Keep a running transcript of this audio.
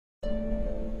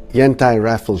Yentai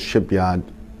Raffles Shipyard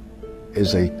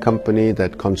is a company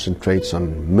that concentrates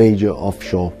on major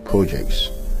offshore projects.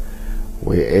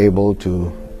 We're able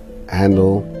to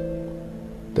handle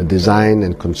the design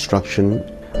and construction.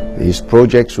 These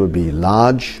projects will be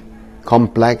large,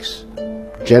 complex,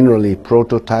 generally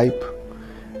prototype,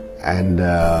 and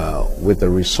with the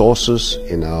resources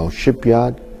in our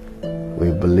shipyard,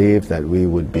 we believe that we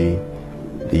would be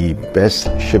the best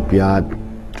shipyard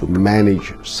to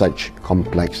manage such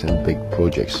complex and big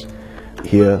projects.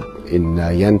 Here in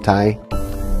Yentai,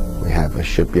 we have a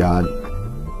shipyard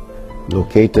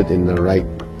located in the right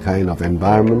kind of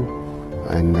environment,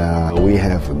 and we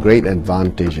have great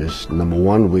advantages. Number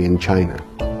one, we're in China,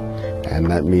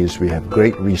 and that means we have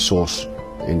great resource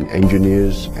in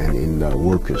engineers and in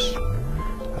workers.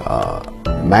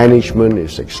 Management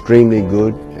is extremely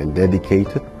good and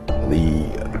dedicated.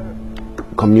 The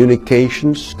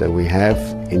communications that we have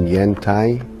in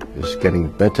Yentai is getting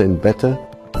better and better.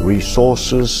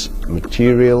 Resources,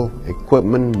 material,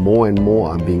 equipment, more and more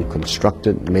are being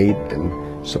constructed, made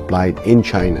and supplied in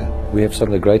China. We have some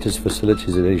of the greatest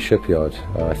facilities in any shipyard,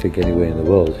 I think anywhere in the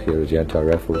world, here at Yentai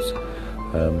Raffles.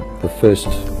 The first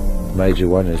major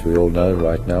one, as we all know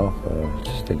right now,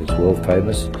 I think it's world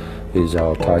famous, is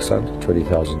our Taisun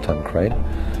 20,000 ton crane.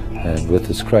 And with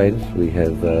this crane we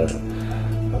have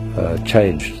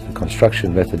changed the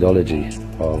construction methodology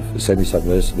of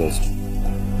semi-submersibles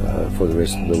for the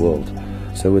rest of the world.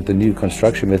 So with the new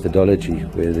construction methodology,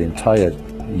 where the entire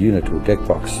unit or deck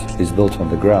box is built on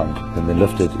the ground and then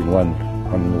lifted in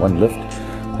one lift,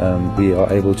 we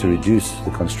are able to reduce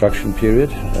the construction period.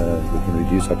 We can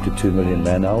reduce up to 2 million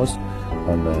man hours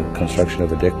on the construction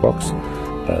of a deck box.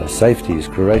 Safety is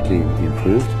greatly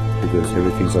improved because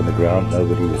everything's on the ground,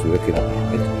 nobody is working up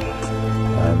it.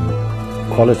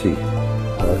 Quality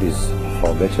is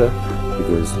far better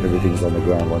because everything's on the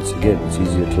ground once again. It's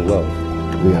easier to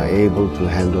weld. We are able to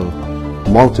handle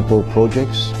multiple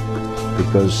projects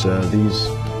because these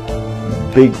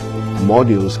big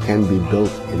modules can be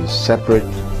built in separate,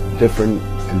 different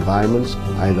environments,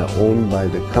 either owned by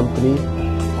the company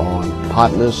or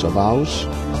partners of ours.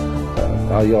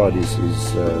 Our yard is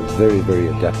very, very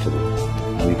adaptable.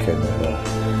 We can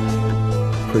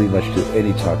pretty much do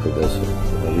any type of vessel.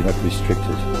 We're not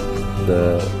restricted.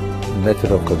 The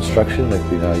method of construction that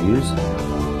we now use,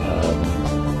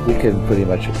 we can pretty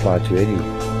much apply to any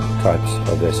types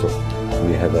of vessel.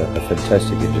 We have a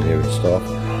fantastic engineering staff.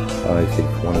 I think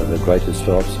one of the greatest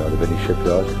staffs out of any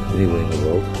shipyard anywhere in the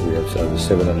world. We have over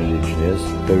 700 engineers,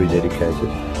 very dedicated,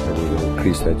 and we will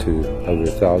increase that to over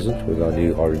 1,000 with our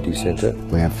new R&D center.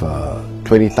 We have a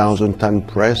 20,000 ton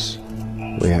press.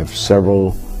 We have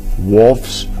several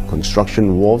wharves,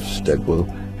 construction wharves that will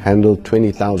handle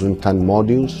 20,000 ton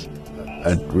modules,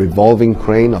 a revolving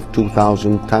crane of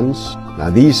 2,000 tons. Now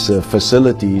these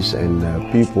facilities and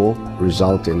people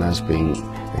result in us being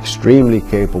extremely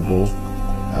capable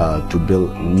to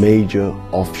build major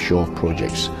offshore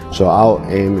projects. So our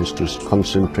aim is to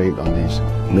concentrate on these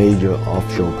major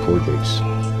offshore projects.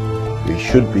 We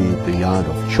should be the yard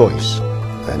of choice.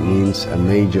 That means a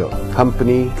major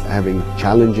company having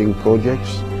challenging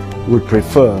projects would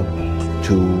prefer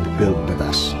to build with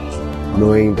us,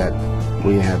 knowing that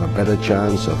we have a better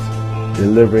chance of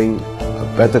delivering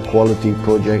a better quality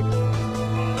project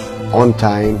on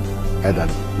time at a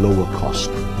lower cost.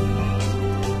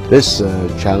 This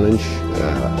challenge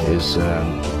is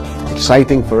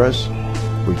exciting for us.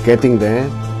 We're getting there.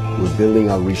 We're building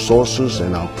our resources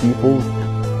and our people,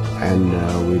 and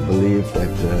we believe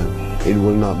that it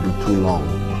will not be too long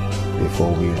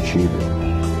before we achieve it.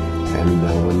 And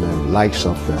when the likes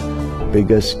of the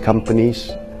biggest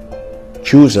companies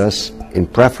choose us in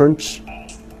preference,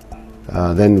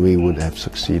 then we would have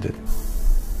succeeded.